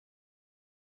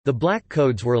The Black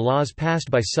Codes were laws passed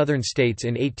by Southern states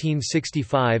in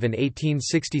 1865 and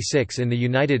 1866 in the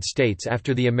United States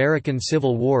after the American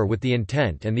Civil War with the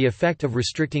intent and the effect of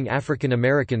restricting African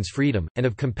Americans' freedom, and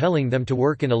of compelling them to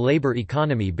work in a labor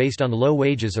economy based on low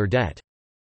wages or debt.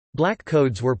 Black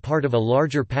Codes were part of a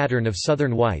larger pattern of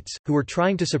Southern whites, who were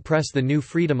trying to suppress the new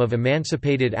freedom of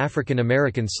emancipated African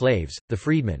American slaves, the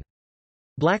freedmen.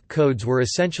 Black Codes were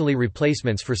essentially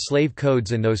replacements for slave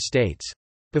codes in those states.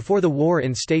 Before the war,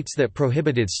 in states that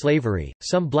prohibited slavery,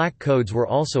 some black codes were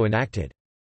also enacted.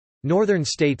 Northern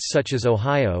states such as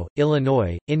Ohio,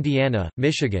 Illinois, Indiana,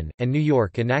 Michigan, and New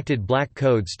York enacted black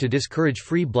codes to discourage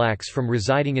free blacks from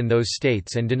residing in those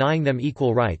states and denying them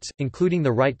equal rights, including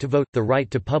the right to vote, the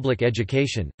right to public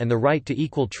education, and the right to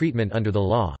equal treatment under the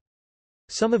law.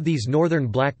 Some of these northern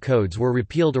black codes were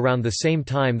repealed around the same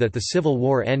time that the Civil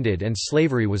War ended and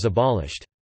slavery was abolished.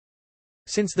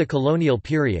 Since the colonial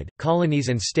period, colonies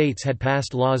and states had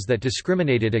passed laws that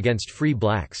discriminated against free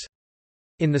blacks.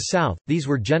 In the South, these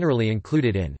were generally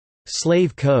included in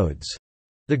slave codes.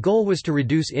 The goal was to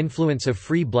reduce influence of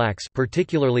free blacks,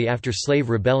 particularly after slave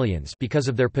rebellions, because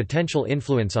of their potential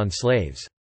influence on slaves.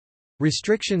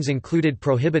 Restrictions included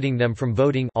prohibiting them from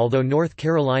voting, although North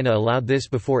Carolina allowed this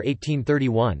before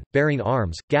 1831, bearing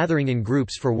arms, gathering in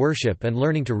groups for worship, and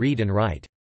learning to read and write.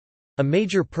 A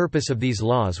major purpose of these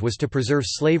laws was to preserve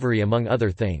slavery among other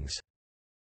things.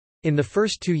 In the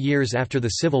first 2 years after the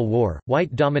Civil War,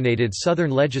 white-dominated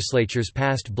Southern legislatures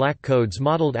passed black codes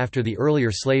modeled after the earlier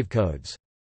slave codes.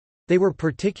 They were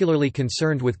particularly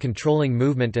concerned with controlling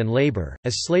movement and labor,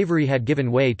 as slavery had given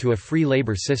way to a free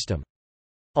labor system.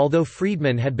 Although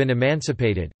freedmen had been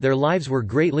emancipated, their lives were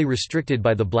greatly restricted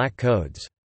by the black codes.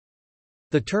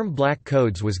 The term black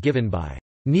codes was given by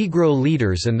Negro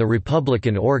leaders and the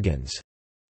Republican organs,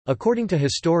 according to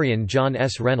historian John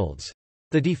S. Reynolds.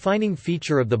 The defining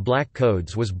feature of the Black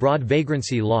Codes was broad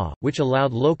vagrancy law, which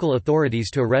allowed local authorities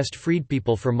to arrest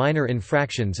freedpeople for minor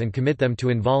infractions and commit them to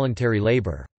involuntary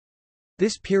labor.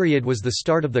 This period was the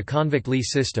start of the convict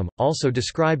lease system, also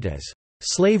described as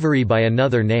slavery by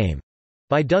another name,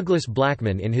 by Douglas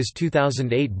Blackman in his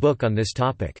 2008 book on this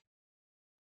topic.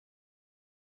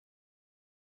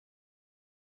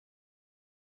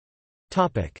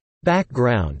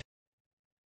 Background.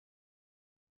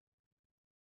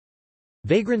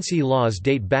 Vagrancy laws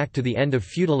date back to the end of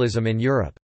feudalism in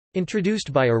Europe.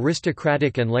 Introduced by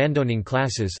aristocratic and landowning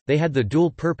classes, they had the dual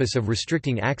purpose of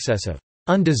restricting access of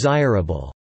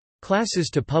undesirable classes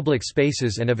to public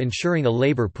spaces and of ensuring a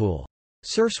labor pool.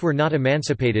 Serfs were not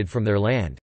emancipated from their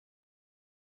land.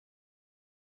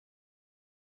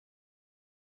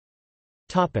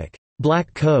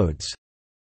 Black Codes.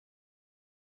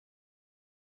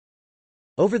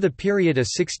 Over the period of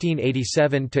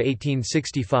 1687 to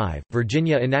 1865,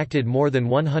 Virginia enacted more than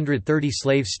 130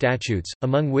 slave statutes,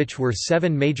 among which were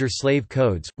 7 major slave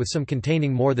codes, with some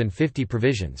containing more than 50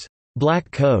 provisions.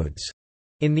 Black codes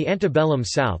in the antebellum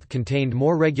South contained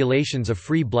more regulations of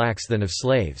free blacks than of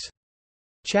slaves.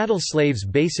 Chattel slaves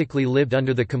basically lived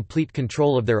under the complete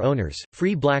control of their owners.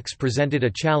 Free blacks presented a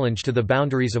challenge to the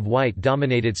boundaries of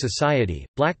white-dominated society.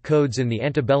 Black codes in the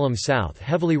antebellum South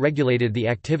heavily regulated the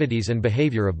activities and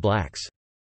behavior of blacks.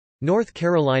 North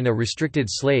Carolina restricted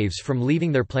slaves from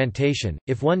leaving their plantation.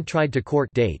 If one tried to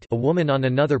date a woman on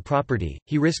another property,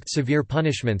 he risked severe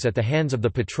punishments at the hands of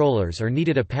the patrollers or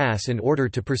needed a pass in order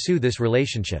to pursue this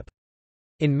relationship.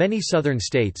 In many Southern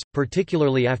states,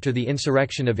 particularly after the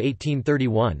insurrection of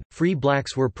 1831, free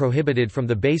blacks were prohibited from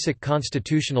the basic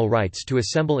constitutional rights to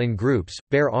assemble in groups,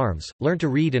 bear arms, learn to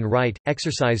read and write,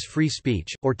 exercise free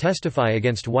speech, or testify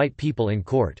against white people in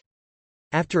court.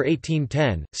 After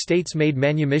 1810, states made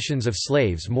manumissions of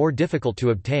slaves more difficult to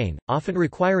obtain, often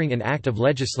requiring an act of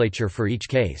legislature for each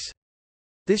case.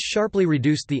 This sharply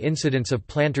reduced the incidence of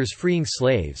planters freeing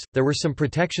slaves. There were some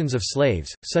protections of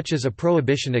slaves, such as a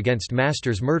prohibition against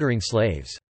masters murdering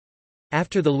slaves.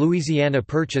 After the Louisiana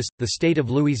Purchase, the state of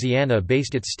Louisiana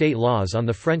based its state laws on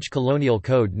the French colonial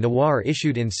code Noir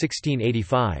issued in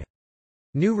 1685.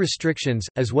 New restrictions,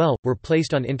 as well, were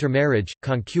placed on intermarriage,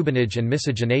 concubinage and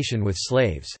miscegenation with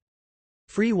slaves.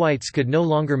 Free whites could no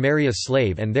longer marry a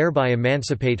slave and thereby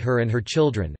emancipate her and her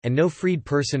children, and no freed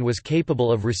person was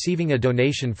capable of receiving a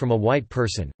donation from a white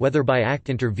person, whether by act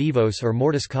inter vivos or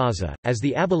mortis causa. As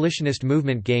the abolitionist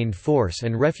movement gained force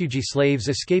and refugee slaves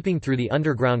escaping through the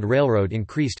Underground Railroad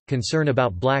increased, concern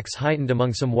about blacks heightened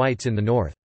among some whites in the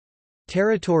North.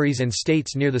 Territories and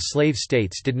states near the slave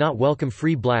states did not welcome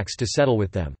free blacks to settle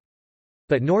with them.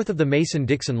 But north of the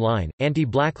Mason-Dixon line,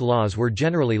 anti-black laws were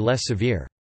generally less severe.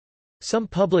 Some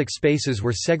public spaces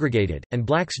were segregated, and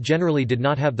blacks generally did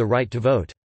not have the right to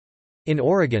vote. In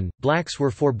Oregon, blacks were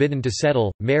forbidden to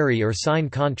settle, marry or sign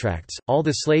contracts. All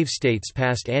the slave states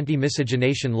passed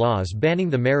anti-miscegenation laws banning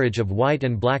the marriage of white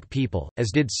and black people, as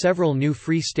did several new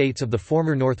free states of the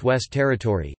former Northwest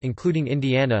Territory, including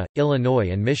Indiana,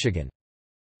 Illinois and Michigan.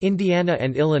 Indiana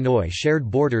and Illinois shared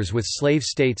borders with slave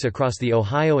states across the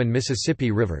Ohio and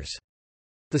Mississippi rivers.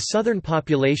 The southern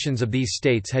populations of these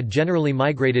states had generally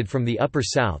migrated from the Upper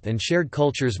South and shared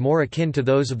cultures more akin to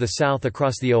those of the South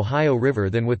across the Ohio River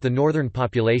than with the northern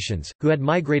populations, who had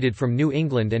migrated from New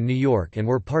England and New York and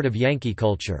were part of Yankee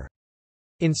culture.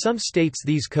 In some states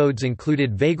these codes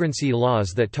included vagrancy laws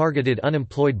that targeted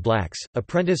unemployed blacks,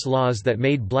 apprentice laws that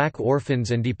made black orphans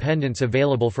and dependents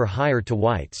available for hire to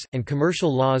whites, and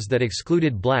commercial laws that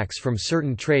excluded blacks from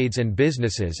certain trades and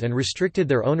businesses and restricted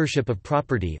their ownership of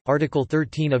property. Article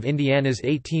 13 of Indiana's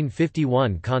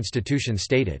 1851 Constitution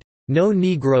stated, "No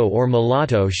Negro or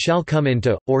mulatto shall come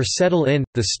into, or settle in,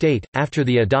 the state, after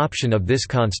the adoption of this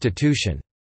Constitution."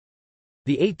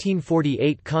 The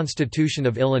 1848 Constitution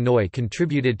of Illinois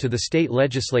contributed to the state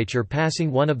legislature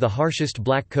passing one of the harshest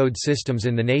black code systems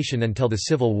in the nation until the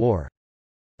Civil War.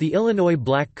 The Illinois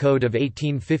Black Code of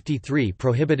 1853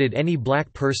 prohibited any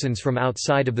black persons from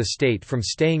outside of the state from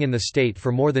staying in the state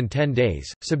for more than 10 days,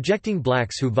 subjecting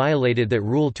blacks who violated that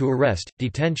rule to arrest,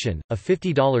 detention, a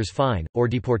 $50 fine, or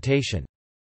deportation.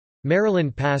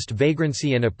 Maryland passed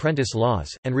vagrancy and apprentice laws,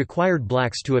 and required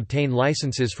blacks to obtain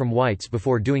licenses from whites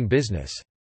before doing business.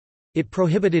 It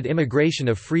prohibited immigration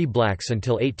of free blacks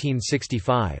until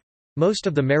 1865. Most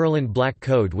of the Maryland Black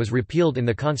Code was repealed in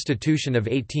the Constitution of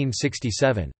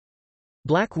 1867.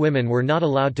 Black women were not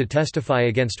allowed to testify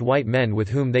against white men with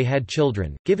whom they had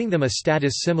children, giving them a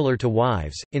status similar to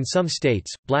wives. In some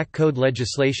states, black code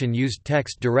legislation used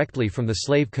text directly from the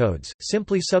slave codes,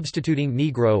 simply substituting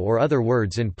Negro or other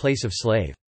words in place of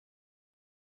slave.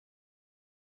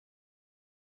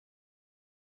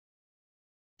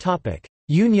 Topic: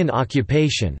 Union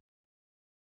occupation.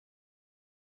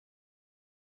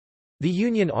 The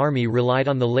Union Army relied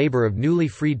on the labor of newly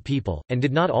freed people, and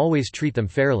did not always treat them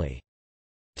fairly.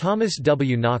 Thomas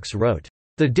W. Knox wrote,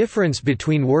 "The difference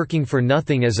between working for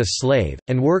nothing as a slave,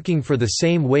 and working for the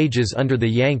same wages under the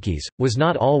Yankees, was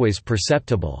not always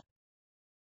perceptible."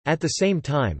 At the same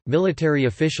time, military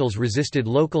officials resisted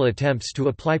local attempts to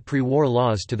apply pre-war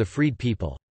laws to the freed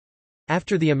people.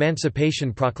 After the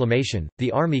Emancipation Proclamation,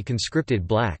 the Army conscripted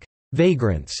black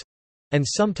vagrants, and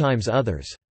sometimes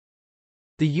others.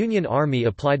 The Union Army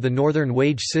applied the Northern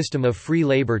wage system of free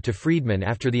labor to freedmen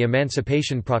after the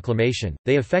Emancipation Proclamation.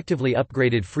 They effectively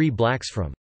upgraded free blacks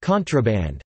from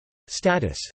contraband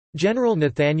status. General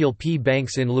Nathaniel P.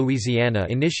 Banks in Louisiana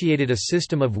initiated a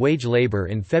system of wage labor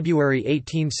in February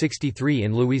 1863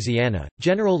 in Louisiana.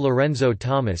 General Lorenzo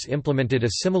Thomas implemented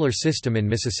a similar system in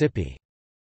Mississippi.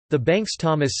 The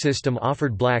Banks-Thomas system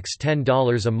offered blacks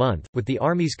 $10 a month, with the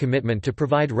Army's commitment to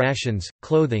provide rations,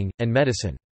 clothing, and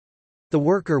medicine. The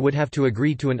worker would have to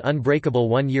agree to an unbreakable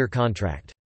one-year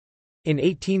contract. In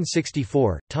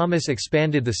 1864, Thomas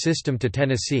expanded the system to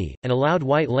Tennessee, and allowed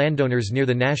white landowners near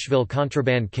the Nashville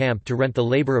contraband camp to rent the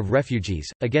labor of refugees.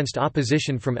 Against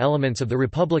opposition from elements of the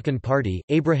Republican Party,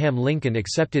 Abraham Lincoln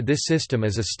accepted this system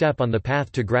as a step on the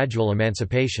path to gradual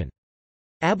emancipation.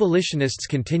 Abolitionists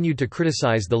continued to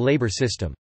criticize the labor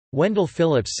system. Wendell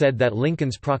Phillips said that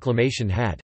Lincoln's proclamation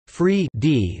had free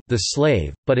the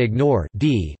slave, but ignore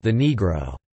the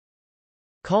Negro,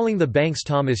 calling the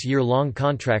Banks-Thomas year-long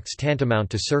contracts tantamount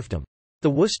to serfdom. The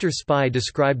Worcester Spy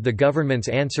described the government's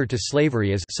answer to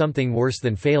slavery as something worse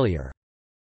than failure.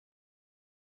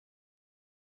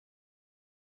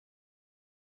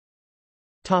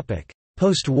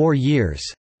 Post-war years.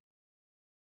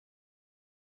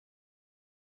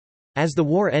 As the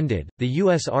war ended, the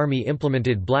U.S. Army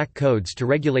implemented black codes to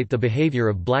regulate the behavior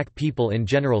of black people in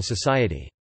general society.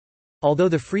 Although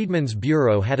the Freedmen's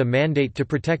Bureau had a mandate to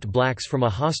protect blacks from a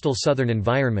hostile Southern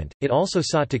environment, it also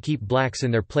sought to keep blacks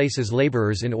in their place as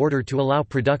laborers in order to allow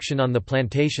production on the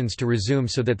plantations to resume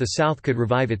so that the South could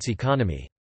revive its economy.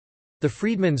 The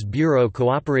Freedmen's Bureau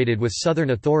cooperated with Southern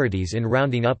authorities in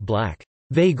rounding up black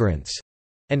vagrants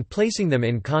and placing them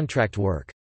in contract work.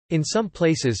 In some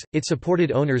places, it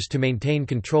supported owners to maintain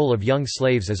control of young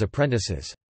slaves as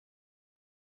apprentices.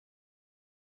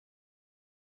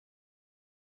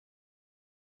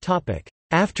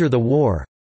 After the war.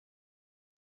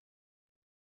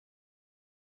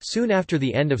 Soon after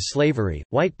the end of slavery,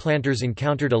 white planters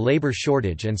encountered a labor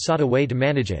shortage and sought a way to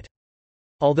manage it.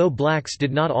 Although blacks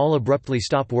did not all abruptly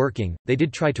stop working, they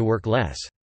did try to work less.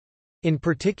 In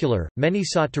particular, many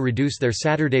sought to reduce their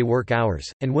Saturday work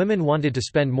hours, and women wanted to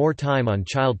spend more time on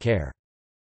child care.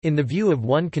 In the view of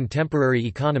one contemporary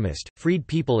economist, freed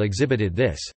people exhibited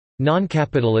this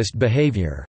non-capitalist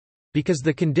behavior because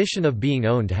the condition of being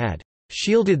owned had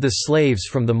shielded the slaves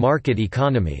from the market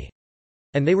economy,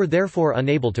 and they were therefore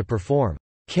unable to perform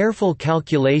careful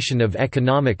calculation of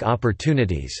economic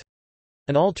opportunities.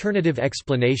 An alternative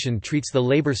explanation treats the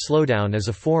labor slowdown as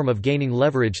a form of gaining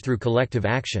leverage through collective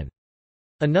action.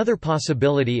 Another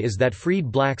possibility is that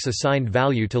freed blacks assigned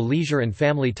value to leisure and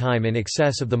family time in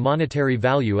excess of the monetary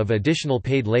value of additional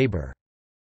paid labor.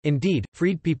 Indeed,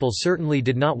 freed people certainly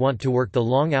did not want to work the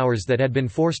long hours that had been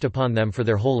forced upon them for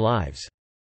their whole lives.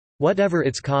 Whatever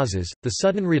its causes, the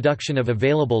sudden reduction of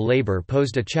available labor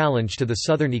posed a challenge to the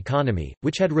Southern economy,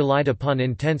 which had relied upon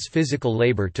intense physical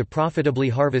labor to profitably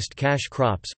harvest cash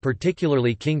crops,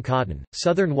 particularly king cotton.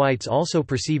 Southern whites also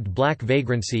perceived black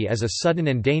vagrancy as a sudden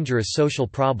and dangerous social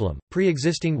problem.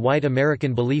 Pre-existing white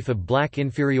American belief of black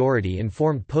inferiority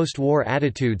informed post-war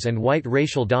attitudes, and white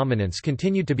racial dominance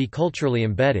continued to be culturally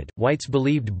embedded. Whites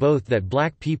believed both that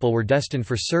black people were destined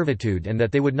for servitude and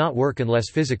that they would not work unless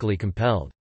physically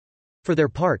compelled. For their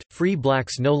part, free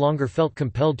blacks no longer felt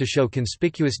compelled to show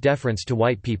conspicuous deference to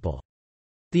white people.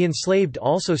 The enslaved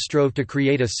also strove to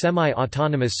create a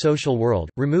semi-autonomous social world,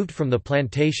 removed from the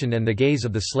plantation and the gaze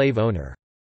of the slave owner.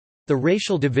 The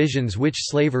racial divisions which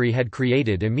slavery had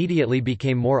created immediately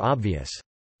became more obvious.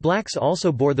 Blacks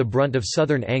also bore the brunt of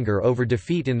Southern anger over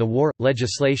defeat in the war.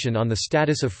 Legislation on the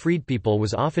status of freedpeople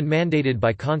was often mandated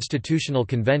by constitutional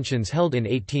conventions held in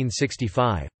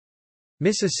 1865.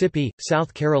 Mississippi,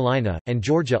 South Carolina, and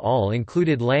Georgia all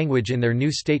included language in their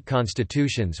new state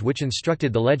constitutions which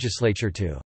instructed the legislature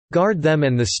to guard them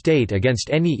and the state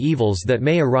against any evils that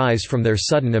may arise from their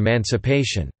sudden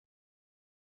emancipation.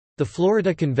 The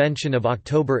Florida Convention of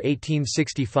October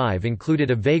 1865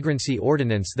 included a vagrancy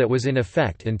ordinance that was in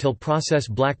effect until process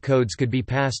black codes could be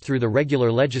passed through the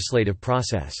regular legislative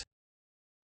process.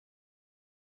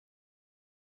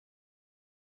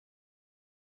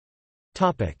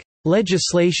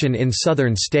 Legislation in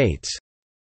Southern states.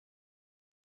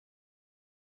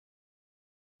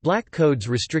 Black codes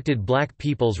restricted black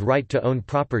people's right to own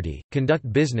property,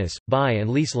 conduct business, buy and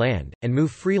lease land, and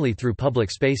move freely through public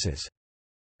spaces.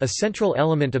 A central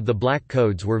element of the black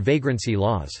codes were vagrancy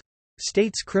laws.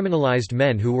 States criminalized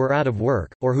men who were out of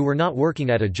work, or who were not working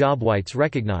at a job whites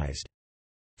recognized.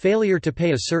 Failure to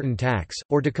pay a certain tax,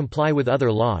 or to comply with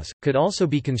other laws, could also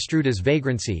be construed as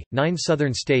vagrancy. 9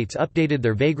 Southern states updated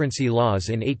their vagrancy laws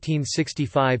in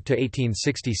 1865 to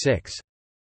 1866.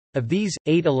 Of these,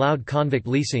 8 allowed convict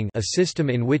leasing, a system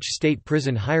in which state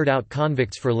prison hired out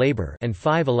convicts for labor, and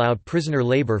 5 allowed prisoner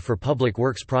labor for public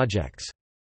works projects.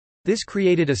 This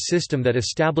created a system that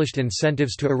established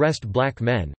incentives to arrest black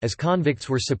men, as convicts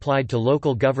were supplied to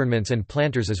local governments and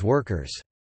planters as workers.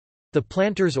 The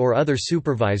planters or other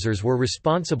supervisors were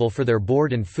responsible for their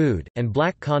board and food, and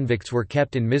black convicts were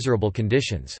kept in miserable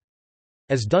conditions.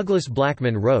 As Douglas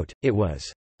Blackman wrote, it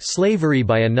was slavery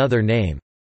by another name.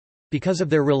 Because of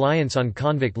their reliance on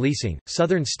convict leasing,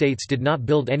 Southern states did not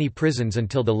build any prisons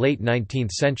until the late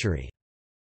 19th century.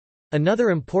 Another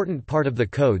important part of the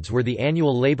codes were the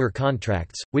annual labor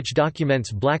contracts, which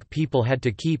documents black people had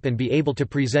to keep and be able to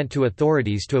present to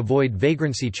authorities to avoid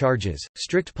vagrancy charges.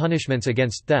 Strict punishments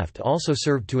against theft also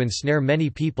served to ensnare many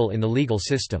people in the legal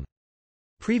system.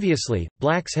 Previously,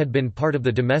 blacks had been part of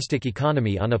the domestic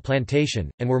economy on a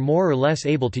plantation, and were more or less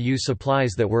able to use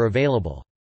supplies that were available.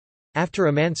 After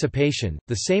emancipation,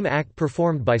 the same act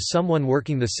performed by someone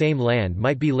working the same land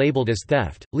might be labeled as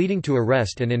theft, leading to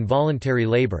arrest and involuntary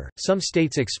labor. Some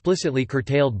states explicitly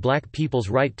curtailed black people's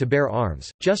right to bear arms,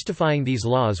 justifying these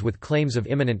laws with claims of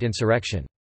imminent insurrection.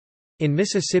 In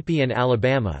Mississippi and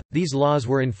Alabama, these laws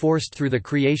were enforced through the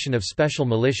creation of special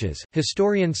militias.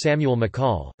 Historian Samuel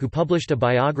McCall, who published a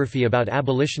biography about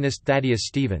abolitionist Thaddeus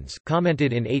Stevens,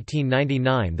 commented in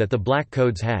 1899 that the black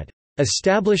codes had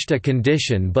established a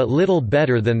condition but little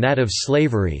better than that of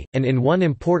slavery, and in one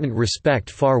important respect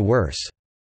far worse.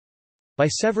 By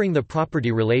severing the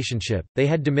property relationship, they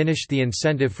had diminished the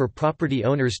incentive for property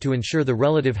owners to ensure the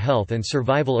relative health and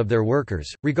survival of their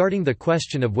workers. Regarding the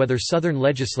question of whether Southern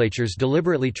legislatures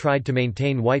deliberately tried to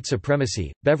maintain white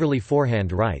supremacy, Beverly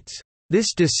Forehand writes,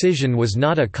 "This decision was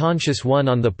not a conscious one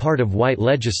on the part of white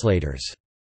legislators.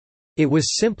 It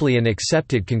was simply an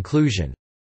accepted conclusion."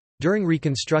 During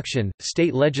Reconstruction,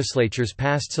 state legislatures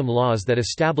passed some laws that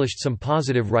established some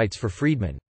positive rights for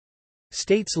freedmen.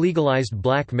 States legalized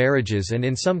black marriages and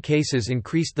in some cases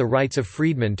increased the rights of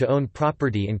freedmen to own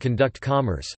property and conduct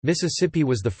commerce. Mississippi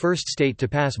was the first state to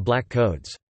pass black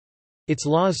codes. Its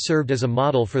laws served as a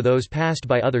model for those passed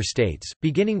by other states,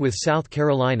 beginning with South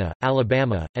Carolina,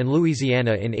 Alabama, and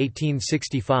Louisiana in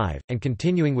 1865, and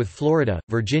continuing with Florida,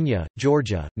 Virginia,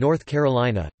 Georgia, North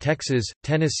Carolina, Texas,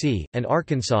 Tennessee, and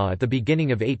Arkansas at the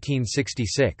beginning of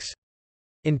 1866.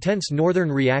 Intense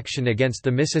Northern reaction against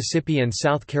the Mississippi and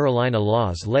South Carolina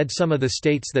laws led some of the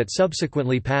states that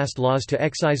subsequently passed laws to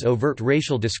excise overt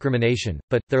racial discrimination,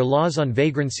 but, their laws on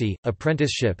vagrancy,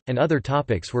 apprenticeship, and other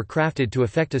topics were crafted to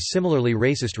effect a similarly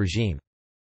racist regime.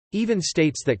 Even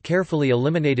states that carefully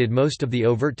eliminated most of the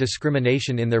overt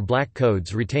discrimination in their black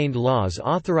codes retained laws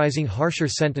authorizing harsher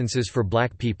sentences for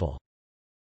black people.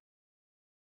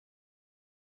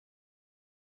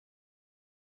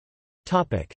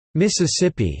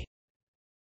 Mississippi.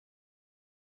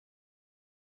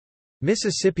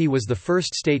 Mississippi was the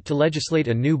first state to legislate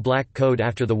a new black code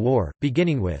after the war,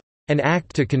 beginning with an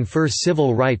act to confer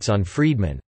civil rights on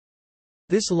freedmen.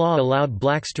 This law allowed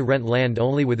blacks to rent land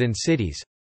only within cities,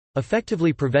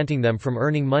 effectively preventing them from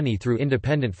earning money through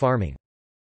independent farming.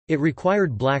 It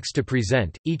required blacks to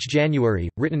present, each January,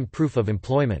 written proof of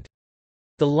employment.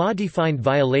 The law defined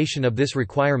violation of this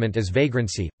requirement as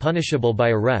vagrancy, punishable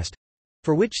by arrest,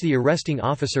 for which the arresting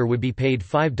officer would be paid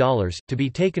 $5, to be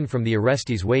taken from the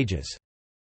arrestee's wages.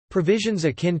 Provisions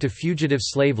akin to fugitive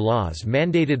slave laws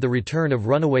mandated the return of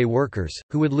runaway workers,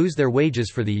 who would lose their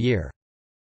wages for the year.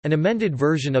 An amended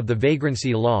version of the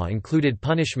vagrancy law included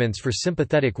punishments for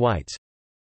sympathetic whites,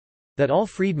 that all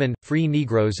freedmen, free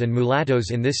Negroes and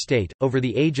mulattoes in this state, over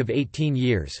the age of 18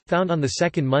 years, found on the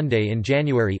second Monday in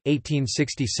January,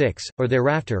 1866, or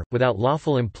thereafter, without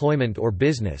lawful employment or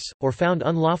business, or found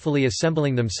unlawfully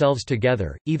assembling themselves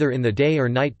together, either in the day or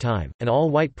night time, and all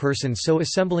white persons so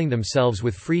assembling themselves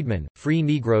with freedmen, free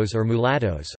Negroes or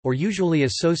mulattoes, or usually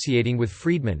associating with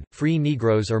freedmen, free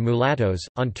Negroes or mulattoes,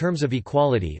 on terms of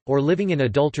equality, or living in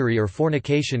adultery or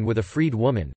fornication with a freed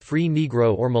woman, free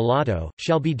Negro or mulatto,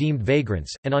 shall be deemed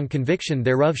vagrants, and on conviction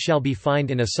thereof shall be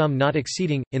fined in a sum not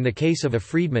exceeding, in the case of a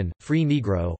freedman, free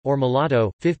Negro, or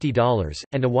mulatto, $50,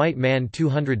 and a white man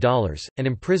 $200, and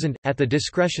imprisoned, at the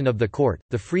discretion of the court,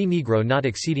 the free Negro not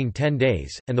exceeding 10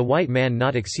 days, and the white man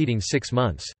not exceeding 6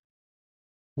 months.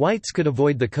 Whites could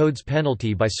avoid the code's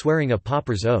penalty by swearing a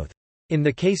pauper's oath. In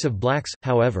the case of blacks,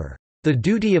 however, the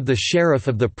duty of the sheriff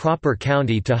of the proper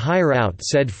county to hire out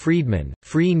said freedman,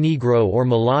 free Negro or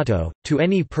mulatto, to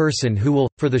any person who will,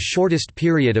 for the shortest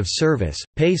period of service,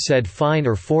 pay said fine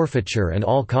or forfeiture and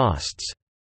all costs.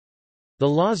 The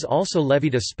laws also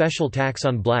levied a special tax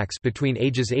on blacks between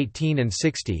ages 18 and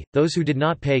 60. Those who did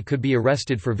not pay could be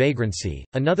arrested for vagrancy.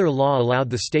 Another law allowed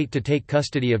the state to take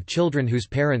custody of children whose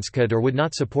parents could or would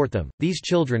not support them. These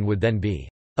children would then be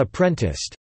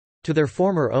apprenticed to their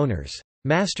former owners.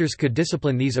 Masters could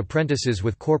discipline these apprentices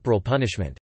with corporal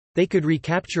punishment. They could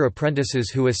recapture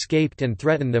apprentices who escaped and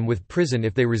threaten them with prison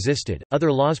if they resisted.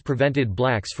 Other laws prevented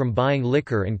blacks from buying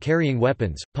liquor and carrying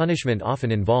weapons. Punishment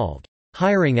often involved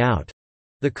hiring out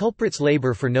the culprit's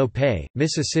labor for no pay.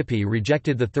 Mississippi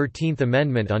rejected the 13th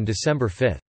Amendment on December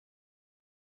 5.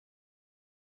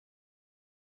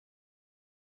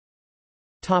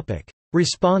 Topic: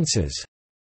 Responses.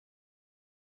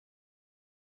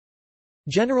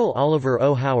 General Oliver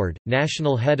O. Howard,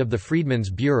 national head of the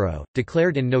Freedmen's Bureau,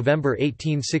 declared in November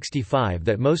 1865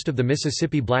 that most of the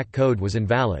Mississippi Black Code was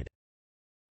invalid.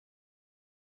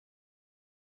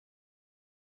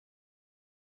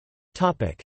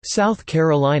 South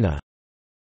Carolina.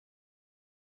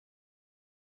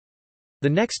 The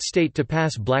next state to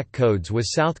pass black codes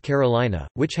was South Carolina,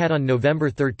 which had on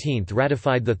November 13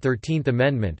 ratified the 13th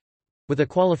Amendment, with a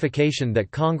qualification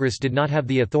that Congress did not have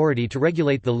the authority to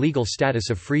regulate the legal status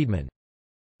of freedmen.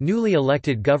 Newly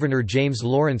elected Governor James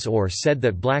Lawrence Orr said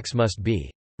that blacks must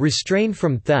be restrained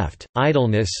from theft,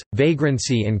 idleness,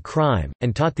 vagrancy and crime,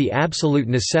 and taught the absolute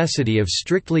necessity of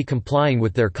strictly complying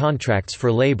with their contracts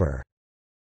for labor.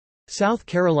 South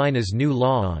Carolina's new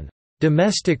law on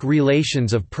domestic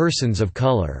relations of persons of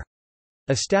color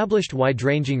established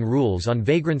wide-ranging rules on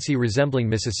vagrancy resembling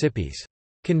Mississippi's.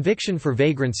 Conviction for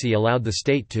vagrancy allowed the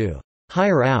state to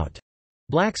hire out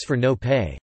blacks for no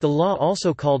pay. The law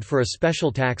also called for a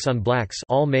special tax on blacks,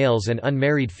 all males and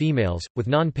unmarried females, with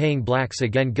non-paying blacks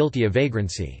again guilty of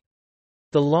vagrancy.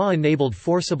 The law enabled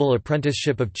forcible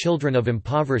apprenticeship of children of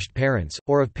impoverished parents,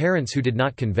 or of parents who did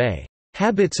not convey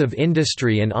habits of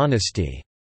industry and honesty.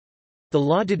 The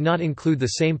law did not include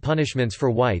the same punishments for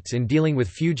whites in dealing with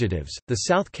fugitives. The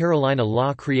South Carolina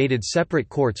law created separate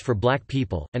courts for black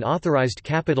people, and authorized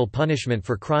capital punishment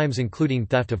for crimes including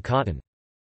theft of cotton.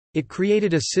 It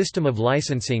created a system of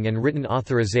licensing and written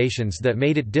authorizations that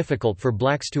made it difficult for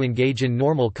blacks to engage in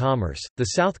normal commerce.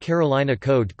 The South Carolina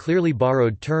Code clearly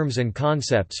borrowed terms and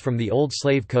concepts from the old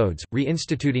slave codes,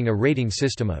 reinstituting a rating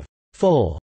system of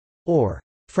full or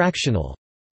fractional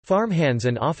farmhands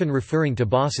and often referring to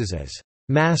bosses as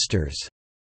masters.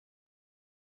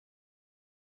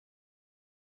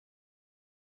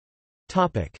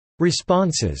 Topic: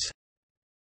 Responses.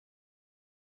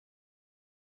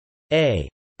 A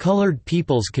Colored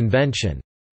People's Convention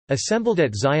assembled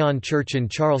at Zion Church in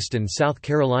Charleston, South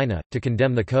Carolina, to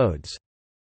condemn the codes.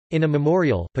 In a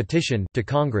memorial petition to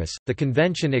Congress, the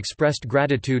convention expressed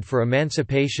gratitude for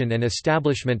emancipation and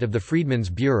establishment of the Freedmen's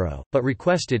Bureau, but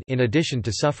requested, in addition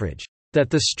to suffrage, that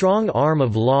the strong arm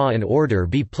of law and order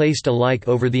be placed alike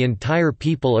over the entire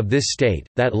people of this state,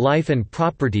 that life and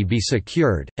property be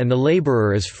secured, and the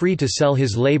laborer is free to sell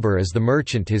his labor as the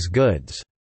merchant his goods.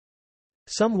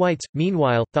 Some whites,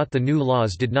 meanwhile, thought the new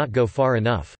laws did not go far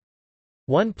enough.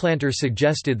 One planter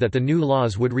suggested that the new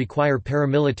laws would require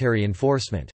paramilitary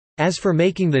enforcement. As for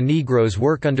making the Negroes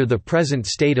work under the present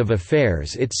state of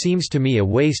affairs, it seems to me a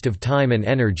waste of time and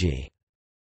energy.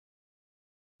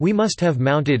 We must have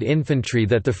mounted infantry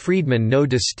that the freedmen know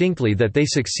distinctly that they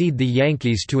succeed the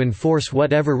Yankees to enforce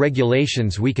whatever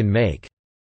regulations we can make.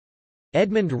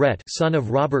 Edmund Rhett, son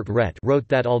of Robert Rhett, wrote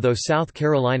that although South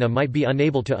Carolina might be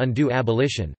unable to undo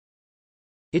abolition,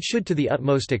 it should to the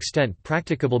utmost extent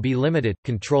practicable be limited,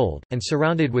 controlled, and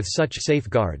surrounded with such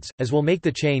safeguards, as will make the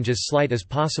change as slight as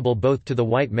possible both to the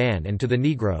white man and to the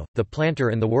Negro, the planter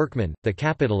and the workman, the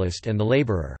capitalist and the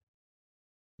laborer.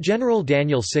 General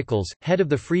Daniel Sickles, head of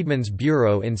the Freedmen's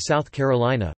Bureau in South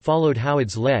Carolina, followed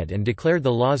Howard's lead and declared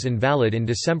the laws invalid in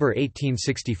December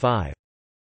 1865.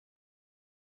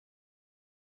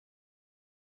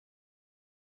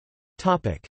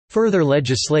 Further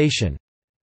legislation.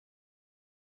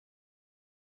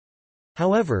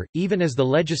 However, even as the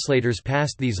legislators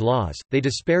passed these laws, they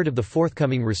despaired of the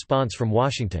forthcoming response from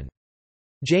Washington.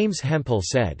 James Hemphill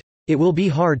said, "It will be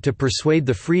hard to persuade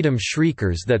the freedom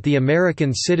shriekers that the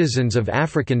American citizens of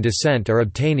African descent are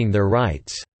obtaining their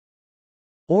rights,"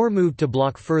 or moved to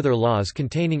block further laws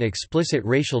containing explicit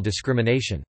racial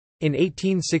discrimination. In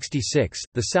 1866,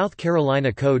 the South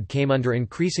Carolina Code came under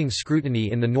increasing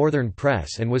scrutiny in the northern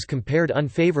press and was compared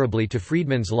unfavorably to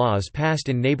freedmen's laws passed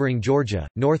in neighboring Georgia,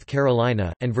 North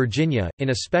Carolina, and Virginia.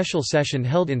 In a special session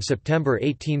held in September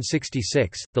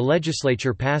 1866, the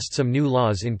legislature passed some new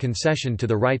laws in concession to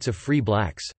the rights of free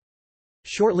blacks.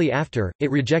 Shortly after, it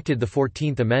rejected the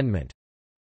 14th Amendment.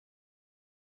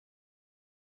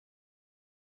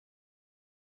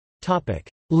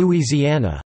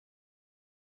 Louisiana.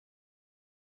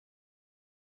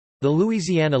 The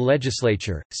Louisiana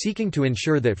legislature, seeking to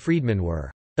ensure that freedmen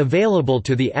were available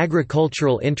to the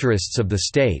agricultural interests of the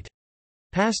state,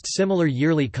 passed similar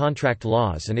yearly contract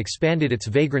laws and expanded its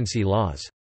vagrancy laws.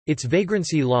 Its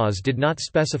vagrancy laws did not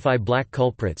specify black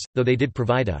culprits, though they did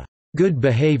provide a good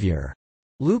behavior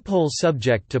loophole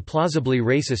subject to plausibly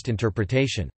racist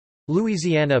interpretation.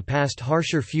 Louisiana passed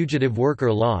harsher fugitive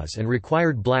worker laws and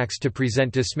required blacks to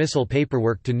present dismissal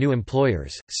paperwork to new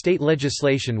employers. State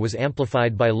legislation was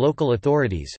amplified by local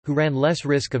authorities, who ran less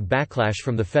risk of backlash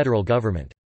from the federal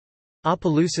government.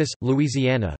 Opelousas,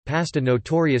 Louisiana, passed a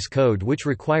notorious code which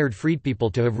required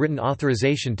freedpeople to have written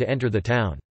authorization to enter the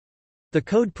town. The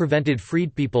code prevented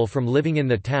freedpeople from living in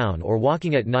the town or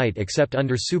walking at night except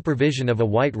under supervision of a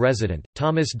white resident.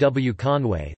 Thomas W.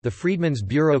 Conway, the Freedmen's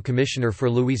Bureau Commissioner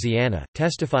for Louisiana,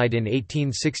 testified in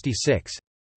 1866.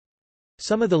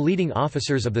 Some of the leading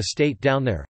officers of the state down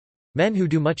there, men who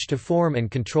do much to form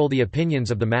and control the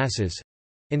opinions of the masses,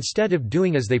 instead of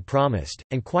doing as they promised,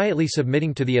 and quietly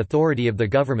submitting to the authority of the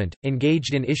government,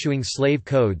 engaged in issuing slave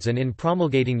codes and in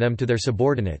promulgating them to their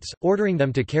subordinates, ordering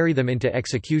them to carry them into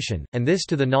execution, and this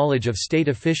to the knowledge of state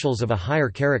officials of a higher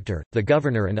character, the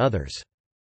governor and others.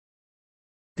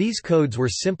 These codes were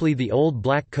simply the old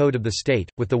black code of the state,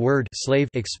 with the word slave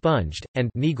expunged,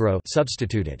 and Negro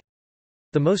substituted.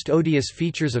 The most odious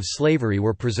features of slavery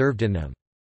were preserved in them.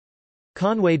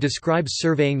 Conway describes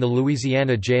surveying the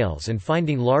Louisiana jails and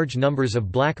finding large numbers of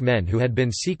black men who had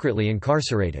been secretly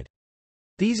incarcerated.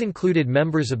 These included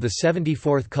members of the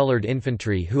 74th Colored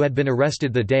Infantry who had been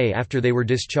arrested the day after they were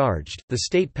discharged. The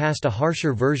state passed a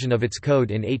harsher version of its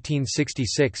code in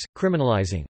 1866,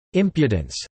 criminalizing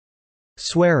impudence,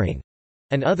 swearing,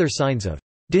 and other signs of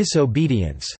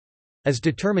disobedience, as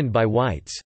determined by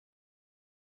whites.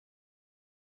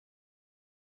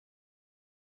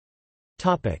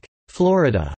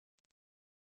 Florida.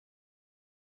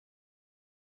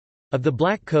 Of the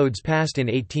black codes passed in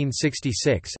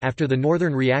 1866 after the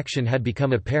Northern reaction had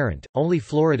become apparent, only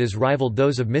Florida's rivaled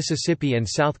those of Mississippi and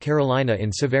South Carolina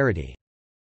in severity.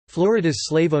 Florida's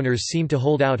slave owners seemed to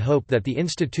hold out hope that the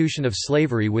institution of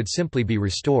slavery would simply be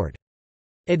restored.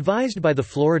 Advised by the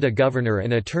Florida governor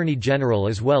and attorney general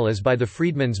as well as by the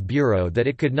Freedmen's Bureau that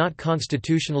it could not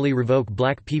constitutionally revoke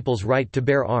black people's right to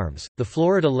bear arms, the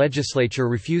Florida legislature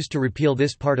refused to repeal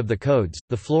this part of the codes.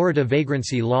 The Florida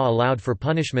vagrancy law allowed for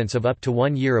punishments of up to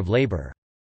 1 year of labor.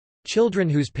 Children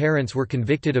whose parents were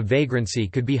convicted of vagrancy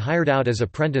could be hired out as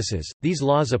apprentices. These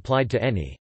laws applied to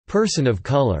any person of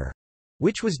color,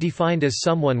 which was defined as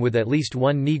someone with at least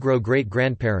one Negro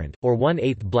great-grandparent, or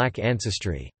 1/8 black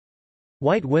ancestry.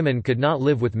 White women could not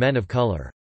live with men of color.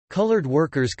 Colored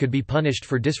workers could be punished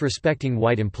for disrespecting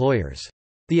white employers.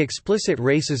 The explicit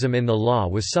racism in the law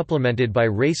was supplemented by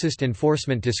racist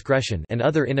enforcement discretion and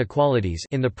other inequalities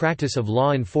in the practice of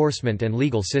law enforcement and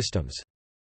legal systems.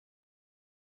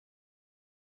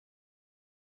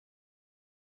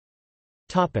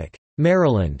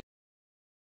 Maryland.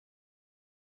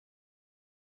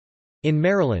 In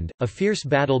Maryland, a fierce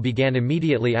battle began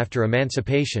immediately after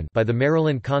emancipation by the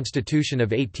Maryland Constitution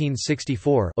of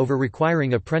 1864 over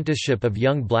requiring apprenticeship of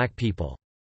young black people.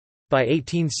 By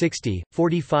 1860,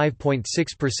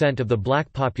 45.6% of the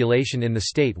black population in the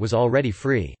state was already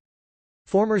free.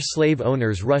 Former slave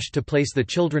owners rushed to place the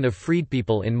children of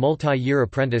freedpeople in multi-year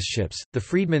apprenticeships. The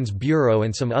Freedmen's Bureau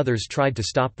and some others tried to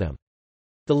stop them.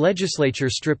 The legislature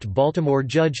stripped Baltimore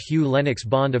Judge Hugh Lennox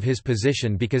Bond of his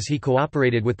position because he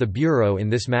cooperated with the Bureau in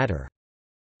this matter.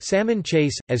 Salmon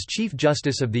Chase, as Chief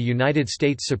Justice of the United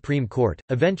States Supreme Court,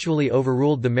 eventually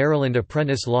overruled the Maryland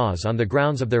apprentice laws on the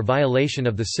grounds of their violation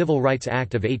of the Civil Rights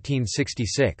Act of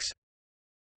 1866.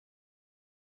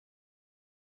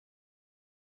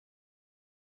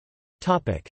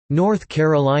 North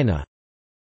Carolina.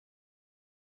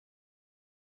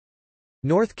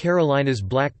 North Carolina's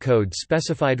Black Code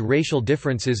specified racial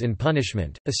differences in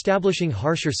punishment, establishing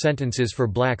harsher sentences for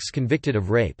blacks convicted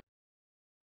of rape.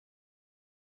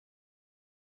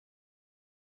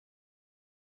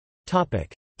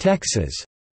 Texas.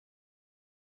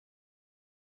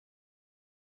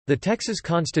 The Texas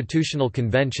Constitutional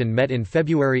Convention met in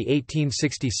February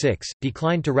 1866,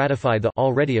 declined to ratify the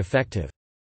already effective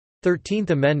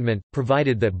 13th Amendment,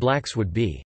 provided that blacks would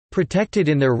be protected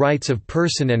in their rights of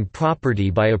person and property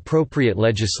by appropriate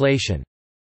legislation,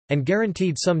 and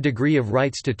guaranteed some degree of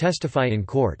rights to testify in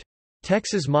court.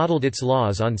 Texas modeled its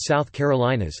laws on South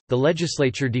Carolina's. The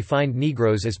legislature defined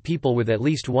Negroes as people with at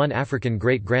least one African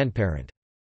great-grandparent.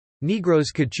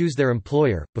 Negroes could choose their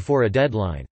employer, before a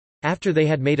deadline. After they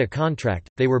had made a contract,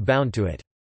 they were bound to it.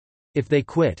 If they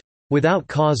quit without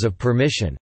cause of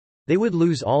permission, they would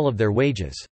lose all of their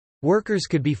wages. Workers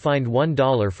could be fined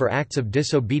 $1 for acts of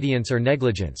disobedience or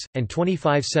negligence, and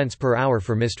 25 cents per hour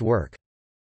for missed work.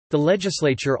 The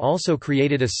legislature also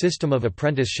created a system of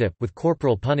apprenticeship with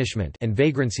corporal punishment and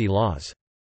vagrancy laws.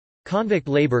 Convict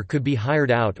labor could be hired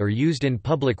out or used in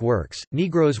public works.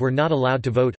 Negroes were not allowed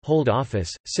to vote, hold office,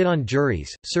 sit on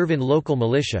juries, serve in local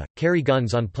militia, carry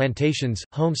guns on plantations,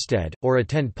 homestead, or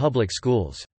attend public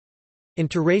schools.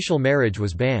 Interracial marriage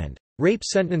was banned. Rape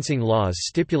sentencing laws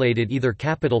stipulated either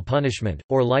capital punishment,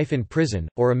 or life in prison,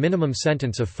 or a minimum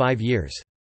sentence of 5 years.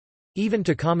 Even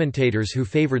to commentators who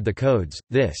favored the codes,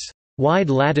 this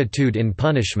wide latitude in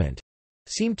punishment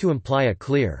seemed to imply a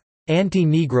clear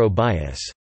anti-Negro bias.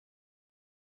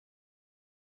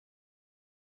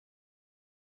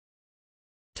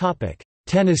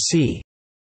 Tennessee.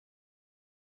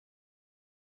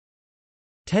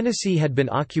 Tennessee had been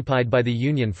occupied by the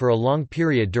Union for a long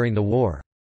period during the war.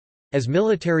 As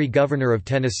military governor of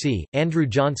Tennessee, Andrew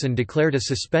Johnson declared a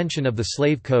suspension of the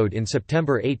slave code in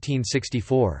September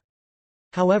 1864.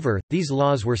 However, these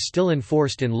laws were still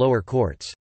enforced in lower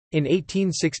courts. In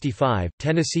 1865,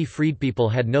 Tennessee freedpeople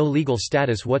had no legal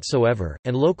status whatsoever,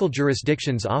 and local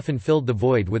jurisdictions often filled the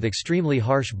void with extremely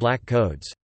harsh black codes.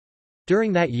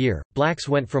 During that year, blacks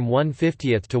went from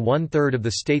 1/50 to 1/3 of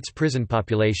the state's prison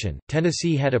population.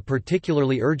 Tennessee had a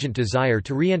particularly urgent desire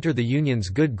to re-enter the Union's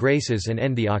good graces and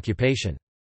end the occupation.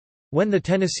 When the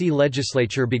Tennessee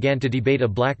legislature began to debate a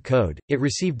black code, it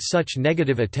received such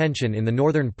negative attention in the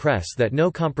Northern press that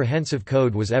no comprehensive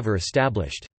code was ever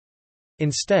established.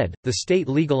 Instead, the state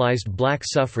legalized black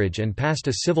suffrage and passed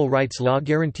a civil rights law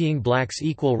guaranteeing blacks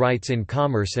equal rights in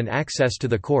commerce and access to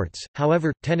the courts.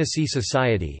 However, Tennessee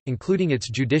society, including its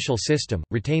judicial system,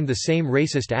 retained the same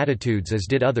racist attitudes as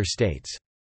did other states.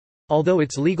 Although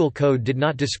its legal code did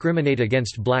not discriminate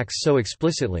against blacks so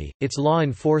explicitly, its law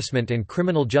enforcement and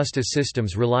criminal justice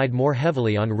systems relied more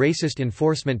heavily on racist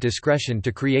enforcement discretion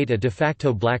to create a de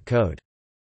facto black code.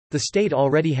 The state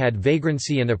already had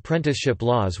vagrancy and apprenticeship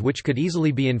laws which could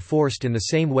easily be enforced in the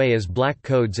same way as black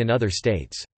codes in other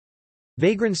states.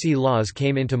 Vagrancy laws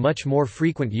came into much more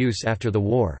frequent use after the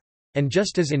war. And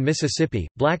just as in Mississippi,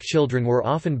 black children were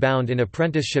often bound in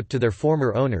apprenticeship to their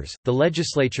former owners, the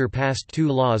legislature passed two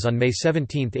laws on May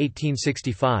 17,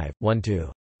 1865, one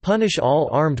to "punish all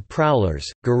armed prowlers,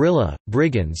 guerrilla,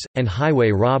 brigands, and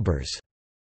highway robbers",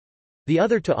 the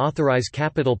other to authorize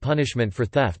capital punishment for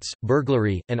thefts,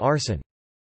 burglary, and arson.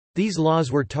 These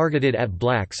laws were targeted at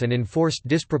blacks and enforced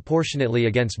disproportionately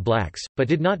against blacks, but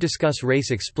did not discuss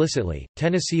race explicitly.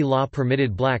 Tennessee law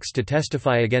permitted blacks to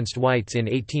testify against whites in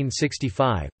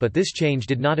 1865, but this change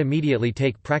did not immediately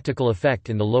take practical effect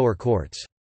in the lower courts.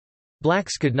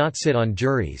 Blacks could not sit on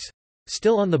juries.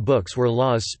 Still on the books were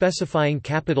laws specifying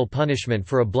capital punishment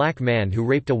for a black man who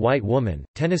raped a white woman.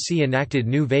 Tennessee enacted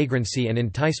new vagrancy and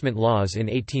enticement laws in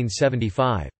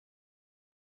 1875.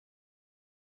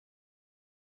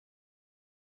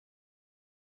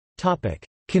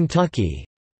 Kentucky.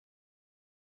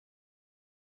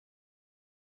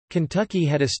 Kentucky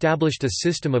had established a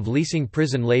system of leasing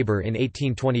prison labor in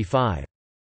 1825.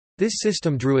 This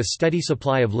system drew a steady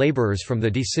supply of laborers from the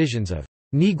decisions of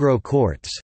Negro courts,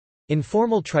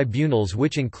 informal tribunals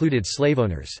which included slave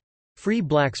owners. Free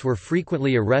blacks were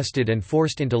frequently arrested and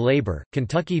forced into labor.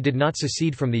 Kentucky did not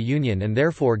secede from the Union and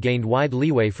therefore gained wide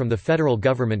leeway from the federal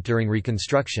government during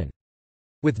Reconstruction.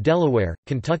 With Delaware,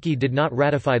 Kentucky did not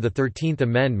ratify the 13th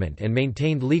Amendment and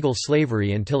maintained legal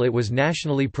slavery until it was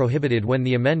nationally prohibited when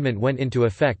the amendment went into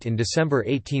effect in December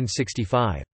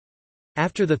 1865.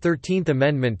 After the 13th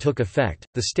Amendment took effect,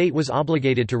 the state was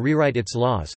obligated to rewrite its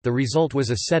laws. The result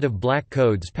was a set of black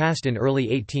codes passed in early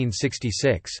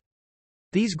 1866.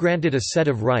 These granted a set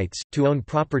of rights, to own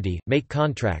property, make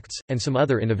contracts, and some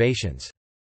other innovations.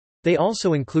 They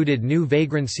also included new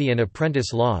vagrancy and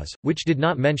apprentice laws, which did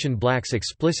not mention blacks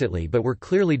explicitly but were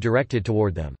clearly directed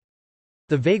toward them.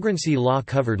 The vagrancy law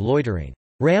covered loitering,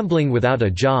 rambling without a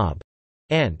job,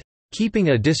 and keeping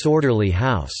a disorderly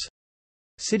house.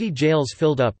 City jails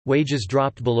filled up, wages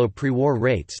dropped below pre-war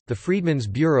rates. The Freedmen's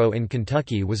Bureau in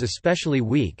Kentucky was especially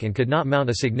weak and could not mount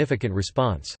a significant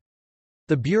response.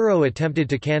 The Bureau attempted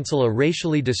to cancel a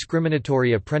racially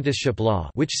discriminatory apprenticeship law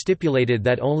which stipulated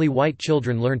that only white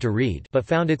children learn to read but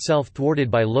found itself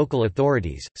thwarted by local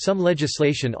authorities. Some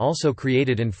legislation also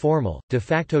created informal, de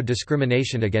facto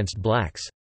discrimination against blacks.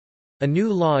 A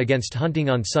new law against hunting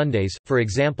on Sundays, for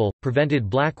example, prevented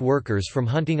black workers from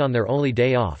hunting on their only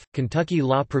day off. Kentucky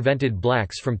law prevented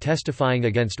blacks from testifying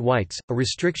against whites, a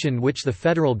restriction which the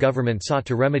federal government sought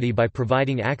to remedy by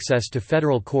providing access to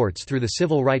federal courts through the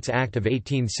Civil Rights Act of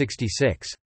 1866.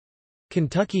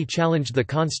 Kentucky challenged the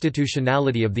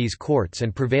constitutionality of these courts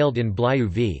and prevailed in Blyeu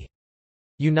v.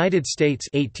 United States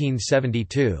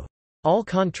 1872. All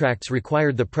contracts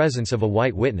required the presence of a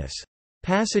white witness.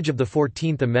 Passage of the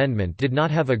 14th Amendment did not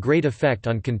have a great effect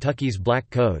on Kentucky's black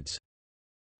codes.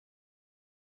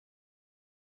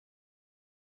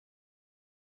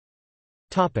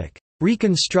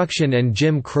 Reconstruction and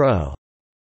Jim Crow.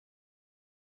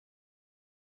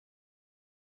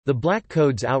 The black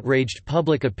codes outraged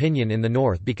public opinion in the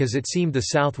North because it seemed the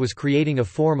South was creating a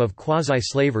form of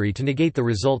quasi-slavery to negate the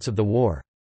results of the war.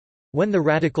 When the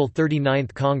radical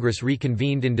 39th Congress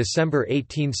reconvened in December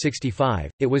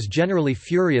 1865, it was generally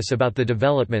furious about the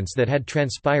developments that had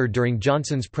transpired during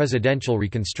Johnson's presidential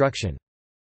reconstruction.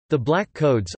 The Black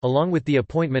Codes, along with the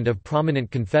appointment of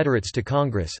prominent Confederates to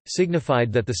Congress,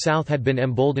 signified that the South had been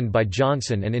emboldened by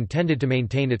Johnson and intended to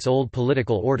maintain its old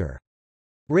political order.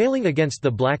 Railing against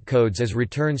the Black Codes as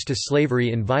returns to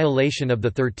slavery in violation of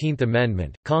the 13th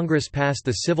Amendment, Congress passed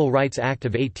the Civil Rights Act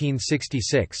of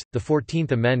 1866, the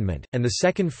 14th Amendment, and the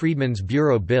Second Freedmen's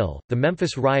Bureau Bill. The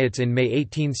Memphis riots in May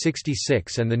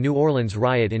 1866 and the New Orleans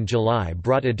riot in July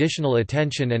brought additional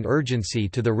attention and urgency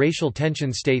to the racial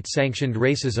tension state-sanctioned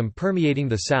racism permeating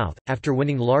the South. After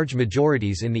winning large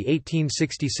majorities in the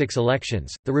 1866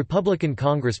 elections, the Republican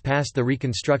Congress passed the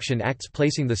Reconstruction Acts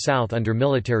placing the South under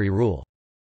military rule.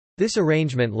 This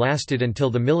arrangement lasted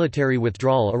until the military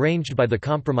withdrawal arranged by the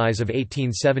Compromise of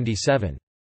 1877.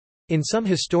 In some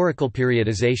historical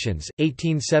periodizations,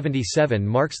 1877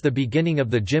 marks the beginning of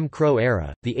the Jim Crow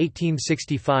era. The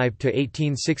 1865 to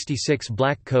 1866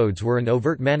 Black Codes were an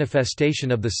overt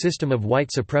manifestation of the system of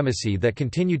white supremacy that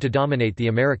continued to dominate the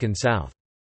American South.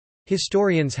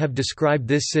 Historians have described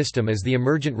this system as the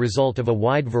emergent result of a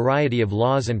wide variety of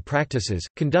laws and practices,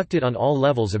 conducted on all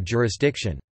levels of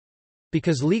jurisdiction.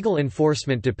 Because legal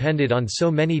enforcement depended on so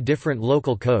many different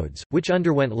local codes, which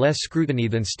underwent less scrutiny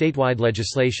than statewide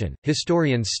legislation,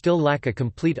 historians still lack a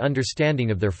complete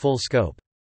understanding of their full scope.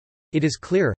 It is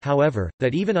clear, however,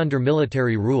 that even under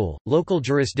military rule, local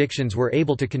jurisdictions were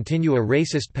able to continue a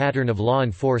racist pattern of law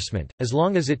enforcement, as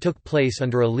long as it took place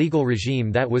under a legal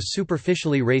regime that was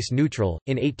superficially race-neutral.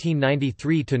 In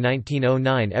 1893 to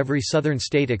 1909, every Southern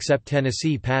state except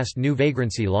Tennessee passed new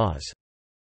vagrancy laws.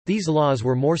 These laws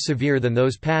were more severe than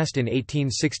those passed in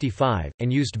 1865,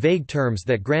 and used vague terms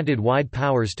that granted wide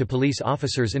powers to police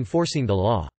officers enforcing the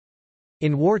law.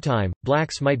 In wartime,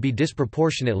 blacks might be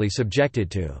disproportionately subjected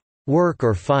to work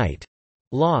or fight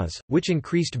laws, which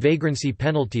increased vagrancy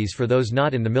penalties for those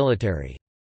not in the military.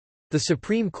 The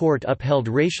Supreme Court upheld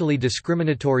racially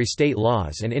discriminatory state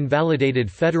laws and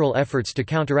invalidated federal efforts to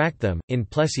counteract them. In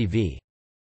Plessy v.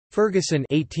 Ferguson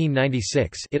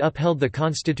 1896, it upheld the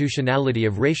constitutionality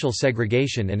of racial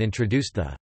segregation and introduced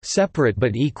the separate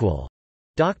but equal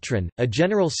doctrine, a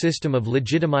general system of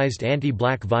legitimized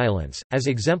anti-black violence, as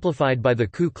exemplified by the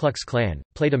Ku Klux Klan,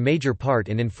 played a major part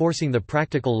in enforcing the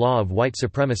practical law of white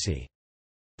supremacy.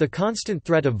 The constant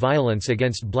threat of violence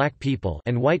against black people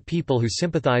and white people who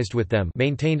sympathized with them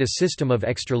maintained a system of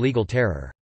extralegal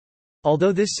terror.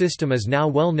 Although this system is now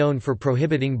well known for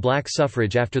prohibiting black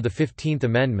suffrage after the 15th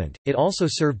Amendment, it also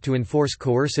served to enforce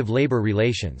coercive labor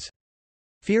relations.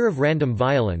 Fear of random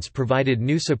violence provided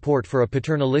new support for a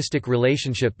paternalistic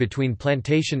relationship between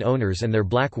plantation owners and their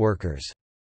black workers.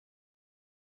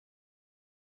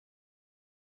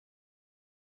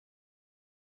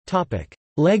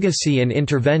 Legacy and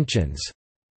interventions.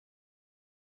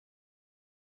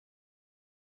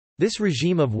 This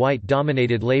regime of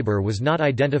white-dominated labor was not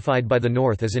identified by the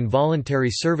North as involuntary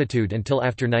servitude until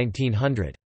after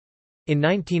 1900. In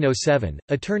 1907,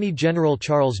 Attorney General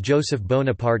Charles Joseph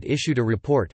Bonaparte issued a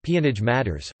report, Peonage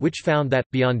Matters, which found that,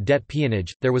 beyond debt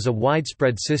peonage, there was a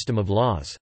widespread system of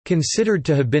laws, "considered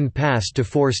to have been passed to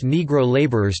force Negro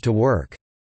laborers to work."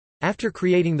 After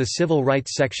creating the Civil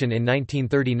Rights Section in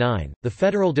 1939, the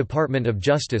Federal Department of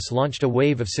Justice launched a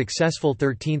wave of successful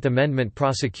 13th Amendment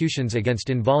prosecutions against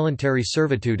involuntary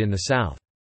servitude in the South.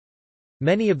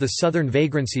 Many of the Southern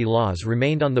vagrancy laws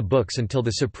remained on the books until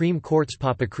the Supreme Court's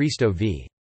Papachristo v.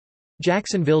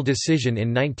 Jacksonville decision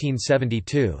in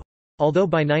 1972. Although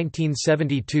by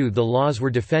 1972 the laws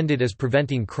were defended as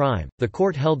preventing crime, the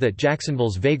court held that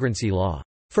Jacksonville's vagrancy law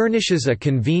furnishes a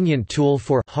convenient tool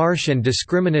for harsh and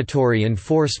discriminatory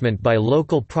enforcement by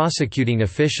local prosecuting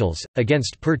officials,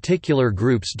 against particular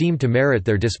groups deemed to merit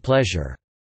their displeasure.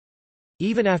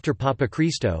 Even after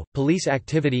Papachristo, police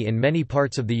activity in many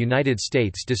parts of the United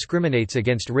States discriminates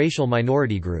against racial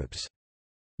minority groups.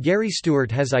 Gary Stewart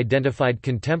has identified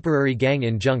contemporary gang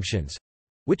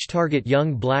injunctions—which target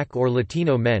young black or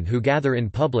Latino men who gather in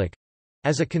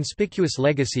public—as a conspicuous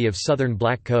legacy of Southern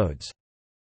black codes.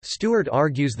 Stewart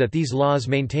argues that these laws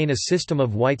maintain a system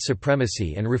of white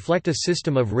supremacy and reflect a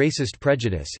system of racist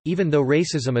prejudice, even though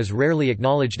racism is rarely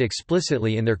acknowledged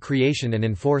explicitly in their creation and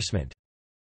enforcement.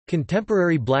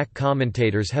 Contemporary black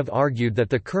commentators have argued that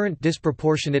the current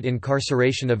disproportionate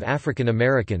incarceration of African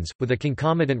Americans, with a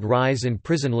concomitant rise in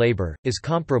prison labor, is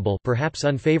comparable, perhaps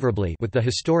unfavorably, with the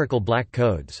historical black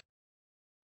codes.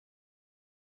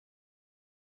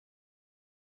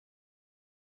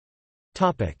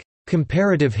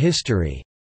 Comparative history.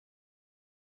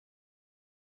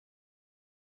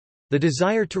 The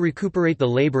desire to recuperate the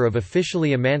labor of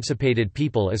officially emancipated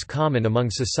people is common among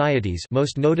societies,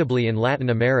 most notably in Latin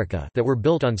America, that were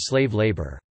built on slave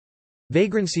labor.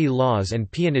 Vagrancy laws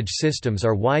and peonage systems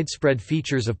are widespread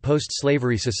features of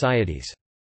post-slavery societies.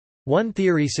 One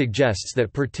theory suggests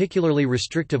that particularly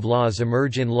restrictive laws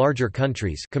emerge in larger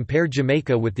countries, compare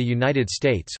Jamaica with the United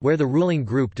States, where the ruling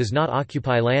group does not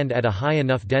occupy land at a high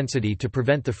enough density to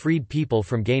prevent the freed people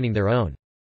from gaining their own.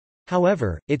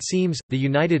 However, it seems, the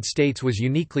United States was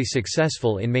uniquely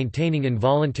successful in maintaining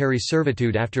involuntary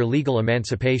servitude after legal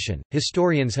emancipation.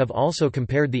 Historians have also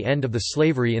compared the end of the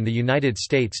slavery in the United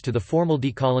States to the formal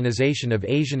decolonization of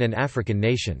Asian and African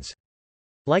nations.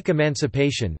 Like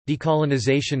emancipation,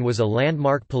 decolonization was a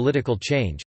landmark political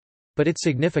change, but its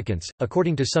significance,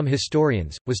 according to some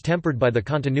historians, was tempered by the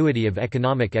continuity of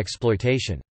economic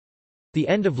exploitation. The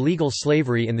end of legal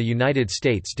slavery in the United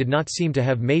States did not seem to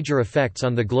have major effects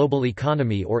on the global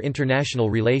economy or international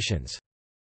relations.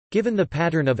 Given the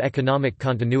pattern of economic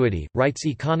continuity, writes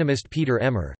economist Peter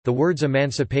Emmer, the words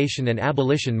emancipation and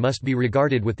abolition must be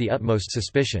regarded with the utmost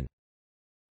suspicion.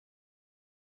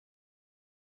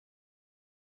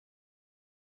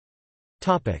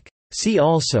 See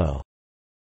also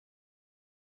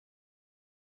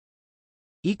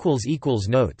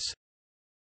Notes